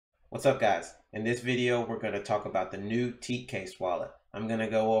What's up, guys? In this video, we're going to talk about the new Tique Case Wallet. I'm going to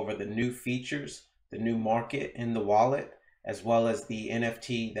go over the new features, the new market in the wallet, as well as the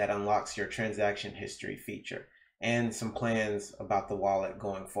NFT that unlocks your transaction history feature, and some plans about the wallet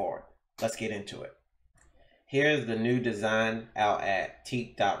going forward. Let's get into it. Here's the new design out at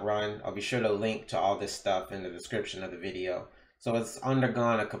tique.run. I'll be sure to link to all this stuff in the description of the video. So it's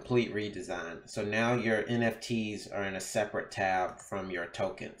undergone a complete redesign. So now your NFTs are in a separate tab from your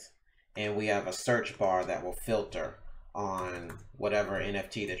tokens. And we have a search bar that will filter on whatever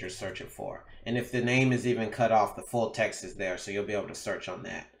NFT that you're searching for. And if the name is even cut off, the full text is there, so you'll be able to search on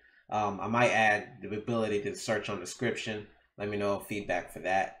that. I might add the ability to search on description. Let me know feedback for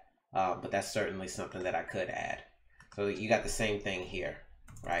that. But that's certainly something that I could add. So you got the same thing here,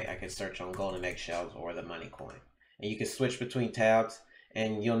 right? I could search on golden eggshells or the money coin. And you can switch between tabs.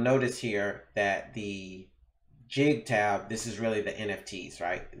 And you'll notice here that the Jig tab, this is really the NFTs,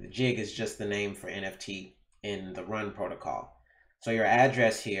 right? The Jig is just the name for NFT in the Run protocol. So your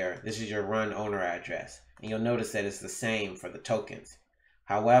address here, this is your Run owner address. And you'll notice that it's the same for the tokens.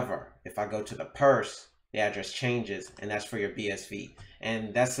 However, if I go to the purse, the address changes, and that's for your BSV.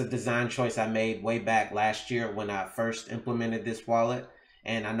 And that's a design choice I made way back last year when I first implemented this wallet.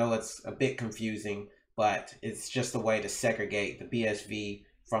 And I know it's a bit confusing, but it's just a way to segregate the BSV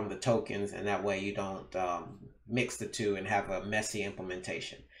from the tokens, and that way you don't mix the two and have a messy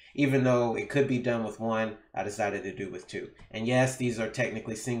implementation. Even though it could be done with one, I decided to do with two. And yes, these are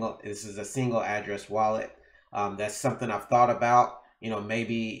technically this is a single address wallet. That's something I've thought about,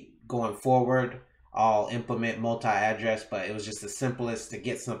 maybe going forward I'll implement multi-address, but it was just the simplest to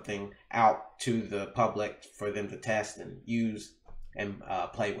get something out to the public for them to test and use and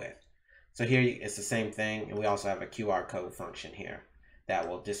play with. So here it's the same thing, and we also have a QR code function here that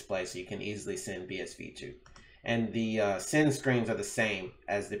will display so you can easily send BSV to. And the send screens are the same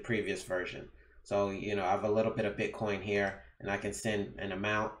as the previous version. So, I have a little bit of Bitcoin here, and I can send an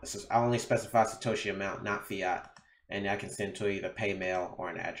amount. I only specify Satoshi amount, not fiat, and I can send to either pay mail or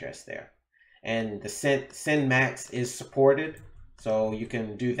an address there. And the send max is supported, so you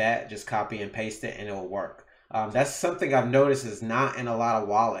can do that, just copy and paste it and it will work. That's something I've noticed is not in a lot of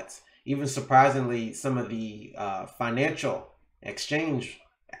wallets. Even surprisingly, some of the financial exchange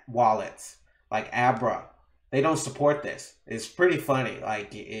wallets like Abra, they don't support this. It's pretty funny.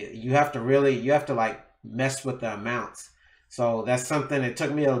 Like you have to like mess with the amounts. So that's something, it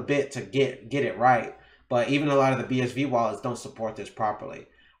took me a bit to get it right. But even a lot of the BSV wallets don't support this properly.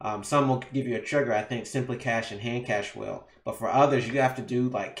 Some will give you a trigger. I think Simply Cash and HandCash will. But for others, you have to do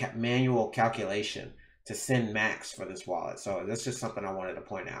like manual calculation to send max for this wallet. So that's just something I wanted to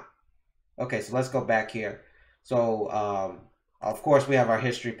point out. Okay, so let's go back here. So of course, we have our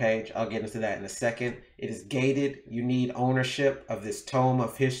history page. I'll get into that in a second. It is gated. You need ownership of this Tome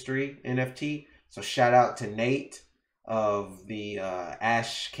of History NFT. So shout out to Nate of the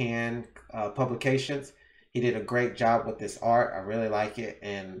Ashcan Publications. He did a great job with this art. I really like it.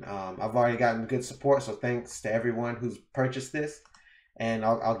 And I've already gotten good support. So thanks to everyone who's purchased this. And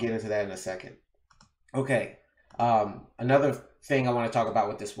I'll get into that in a second. Okay. Another thing I want to talk about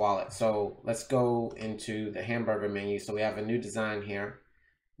with this wallet. So let's go into the hamburger menu. So we have a new design here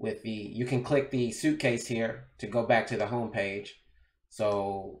with you can click the suitcase here to go back to the home page.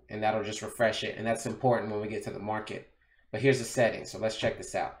 So, and that'll just refresh it. And that's important when we get to the market. But here's the settings. So let's check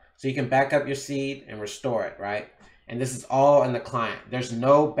this out. So you can back up your seed and restore it, right? And this is all in the client. There's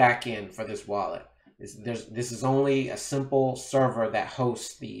no backend for this wallet. This is only a simple server that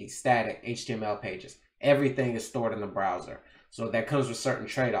hosts the static HTML pages. Everything is stored in the browser. So that comes with certain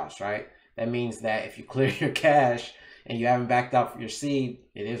trade-offs, right? That means that if you clear your cache and you haven't backed up your seed,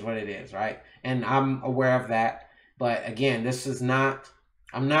 it is what it is, right? And I'm aware of that. But again,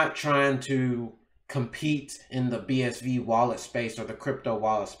 I'm not trying to compete in the BSV wallet space or the crypto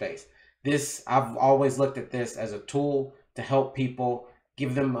wallet space. I've always looked at this as a tool to help people,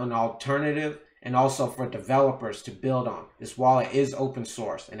 give them an alternative, and also for developers to build on. This wallet is open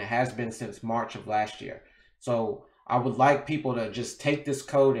source, and it has been since March of last year. So I would like people to just take this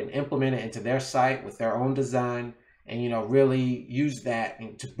code and implement it into their site with their own design, and really use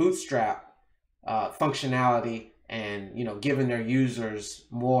that to bootstrap functionality and giving their users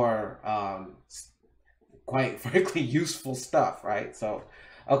more quite frankly useful stuff, right? So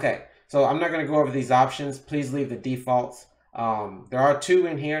okay, so I'm not going to go over these options. Please leave the defaults. There are two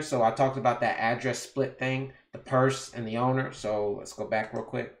in here. So I talked about that address split thing, the purse and the owner. So let's go back real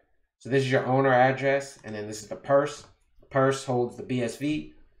quick. So this is your owner address, and then this is the purse. The purse holds the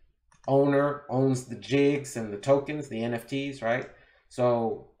BSV. Owner owns the jigs and the tokens, the NFTs, right?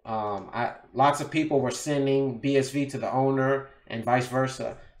 So lots of people were sending BSV to the owner and vice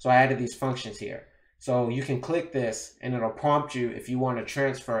versa. So I added these functions here. So you can click this and it'll prompt you if you want to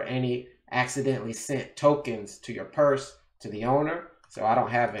transfer any accidentally sent tokens to your purse to the owner. So I don't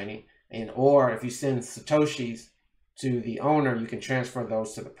have any. And or if you send Satoshis to the owner, you can transfer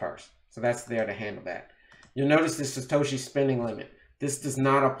those to the purse. So that's there to handle that. You'll notice this Satoshi spending limit. This does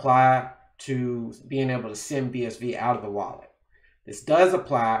not apply to being able to send BSV out of the wallet. This does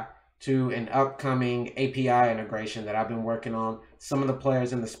apply to an upcoming API integration that I've been working on. Some of the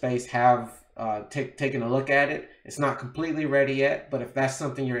players in the space have taken a look at it. It's not completely ready yet, but if that's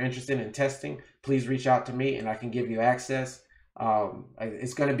something you're interested in testing, please reach out to me and I can give you access.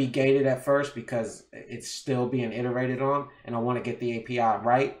 It's going to be gated at first because it's still being iterated on, and I want to get the API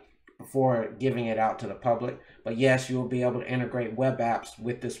right before giving it out to the public. But yes, you'll be able to integrate web apps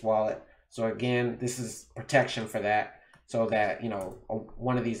with this wallet. So again, this is protection for that, so that, you know,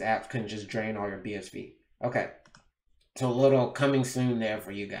 one of these apps couldn't just drain all your BSV. Okay, so a little coming soon there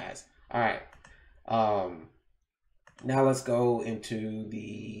for you guys. All right, now let's go into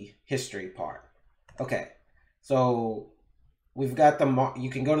the history part. Okay, so we've got you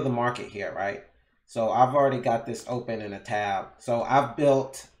can go to the market here, right? So I've already got this open in a tab. So I've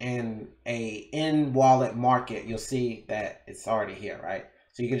built in a in-wallet market. You'll see that it's already here, right?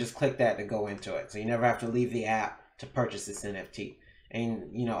 So you can just click that to go into it. So you never have to leave the app to purchase this NFT. And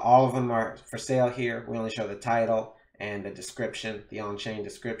you know, all of them are for sale here. We only show the title and the description, the on-chain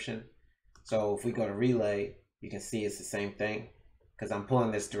description. So if we go to Relay, you can see it's the same thing because I'm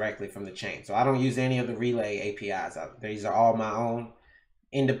pulling this directly from the chain. So I don't use any of the Relay APIs. These are all my own,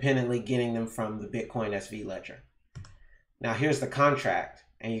 independently getting them from the Bitcoin SV ledger. Now here's the contract,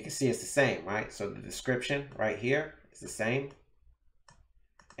 and you can see it's the same, right? So the description right here is the same.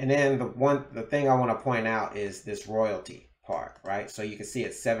 And then the thing I want to point out is this royalty part, right? So you can see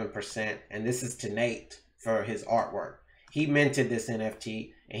it's 7%, and this is to Nate for his artwork. He minted this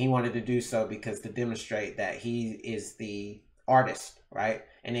NFT, and he wanted to do so because to demonstrate that he is the artist, right?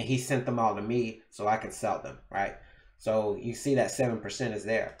 And then he sent them all to me so I could sell them, right? So you see that 7% is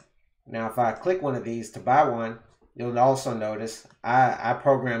there. Now, if I click one of these to buy one, you'll also notice I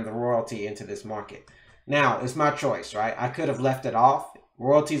programmed the royalty into this market. Now, it's my choice, right? I could have left it off.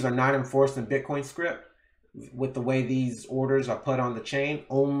 Royalties are not enforced in Bitcoin script with the way these orders are put on the chain.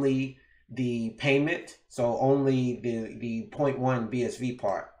 Only the payment, so only the 0.1 BSV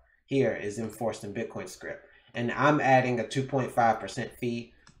part here is enforced in Bitcoin script. And I'm adding a 2.5%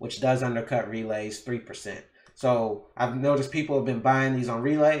 fee, which does undercut Relay's 3%. So I've noticed people have been buying these on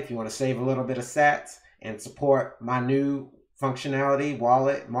Relay. If you want to save a little bit of sats and support my new functionality,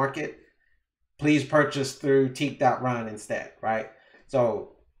 wallet, market, please purchase through Tique.run instead, right?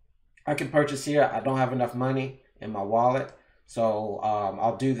 So I can purchase here. I don't have enough money in my wallet. So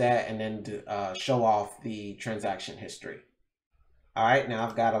I'll do that and then show off the transaction history. All right, now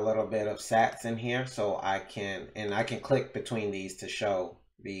I've got a little bit of sats in here, so I can click between these to show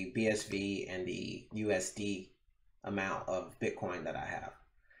the BSV and the USD amount of Bitcoin that I have.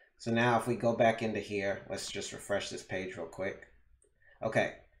 So now if we go back into here, let's just refresh this page real quick.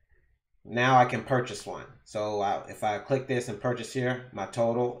 Okay, now I can purchase one. So if I click this and purchase here, my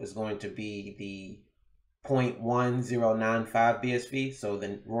total is going to be the 0.1095 BSV. So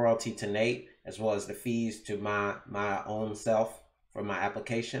the royalty to Nate, as well as the fees to my own self for my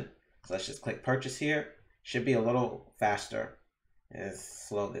application. So let's just click purchase here. Should be a little faster. It's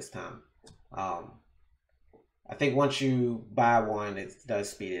slow this time. I think once you buy one, it does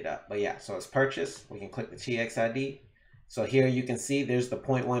speed it up. But yeah, so it's purchase. We can click the TXID. So here you can see there's the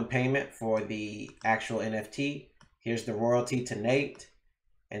 0.1 payment for the actual NFT. Here's the royalty to Nate.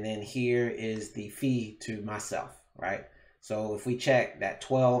 And then here is the fee to myself, right? So if we check that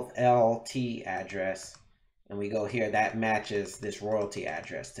 12LT address and we go here, that matches this royalty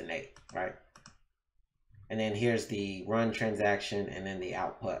address to Nate, right? And then here's the run transaction and then the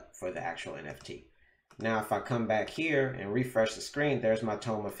output for the actual NFT. Now, if I come back here and refresh the screen, there's my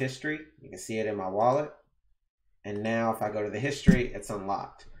tome of history. You can see it in my wallet. And now if I go to the history, it's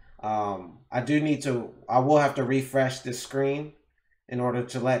unlocked. I will have to refresh this screen in order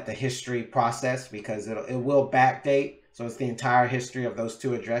to let the history process, because it will backdate. So it's the entire history of those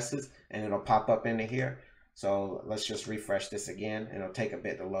two addresses and it'll pop up into here. So let's just refresh this again. It'll take a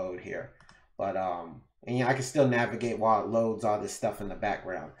bit to load here. But and you know, I can still navigate while it loads all this stuff in the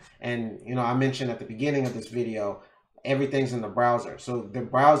background. And you know, I mentioned at the beginning of this video, everything's in the browser. So the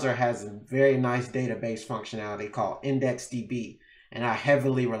browser has a very nice database functionality called IndexedDB, and I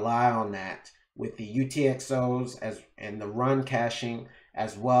heavily rely on that with the UTXOs and the run caching,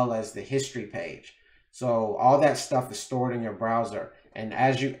 as well as the history page. So all that stuff is stored in your browser, and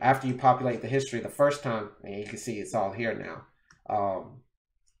after you populate the history the first time, and you can see it's all here now.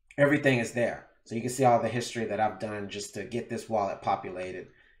 everything is there. So you can see all the history that I've done just to get this wallet populated.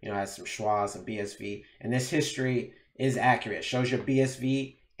 You know, I had some schwas and BSV, and this history is accurate. It shows your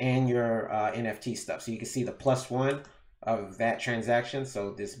BSV and your NFT stuff. So you can see the +1 of that transaction.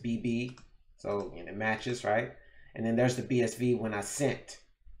 So this BB, so it matches, right? And then there's the BSV when I sent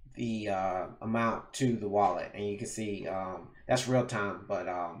the amount to the wallet, and you can see that's real time, but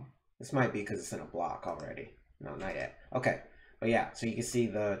this might be because it's in a block already. No, not yet. Okay, but yeah, so you can see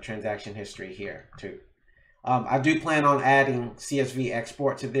the transaction history here too. I do plan on adding CSV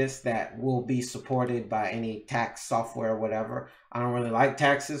export to this that will be supported by any tax software or whatever. I don't really like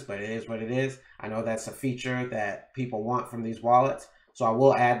taxes, but it is what it is. I know that's a feature that people want from these wallets, so I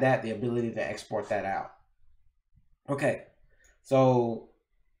will add that, the ability to export that out. Okay, so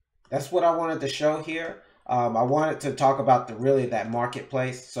that's what I wanted to show here. I wanted to talk about that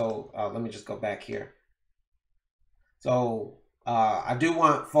marketplace. So let me just go back here. So I do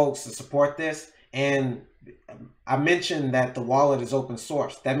want folks to support this, and I mentioned that the wallet is open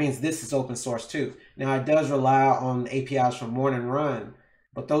source. That means this is open source too. Now it does rely on APIs from Morn and Run,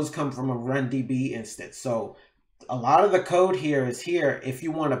 but those come from a RunDB instance. So a lot of the code here is here if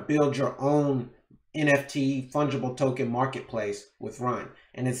you want to build your own NFT fungible token marketplace with Run.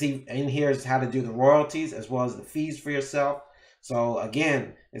 And it's in here is how to do the royalties as well as the fees for yourself. So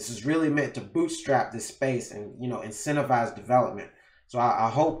again, this is really meant to bootstrap this space and, you know, incentivize development. So I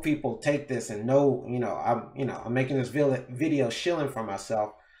hope people take this and know, I'm making this video shilling for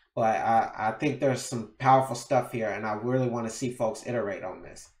myself, but I think there's some powerful stuff here, and I really want to see folks iterate on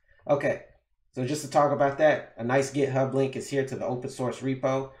this. Okay, so just to talk about that, a nice GitHub link is here to the open source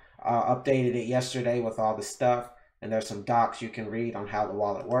repo. Updated it yesterday with all the stuff, and there's some docs you can read on how the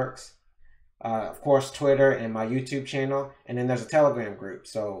wallet works. Of course, Twitter and my YouTube channel, and then there's a Telegram group.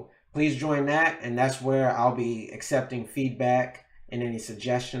 So please join that, and that's where I'll be accepting feedback and any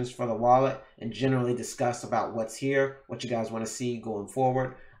suggestions for the wallet, and generally discuss about what's here, what you guys want to see going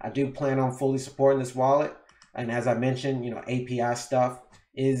forward. I do plan on fully supporting this wallet, and as I mentioned, API stuff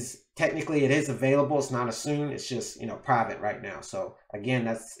is technically it is available. It's not a soon, it's just private right now. So again,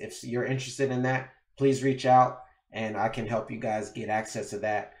 that's if you're interested in that, please reach out and I can help you guys get access to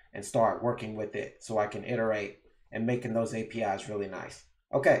that and start working with it so I can iterate and making those APIs really nice.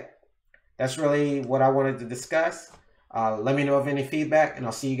 Okay, that's really what I wanted to discuss. Let me know of any feedback, and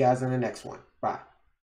I'll see you guys in the next one. Bye.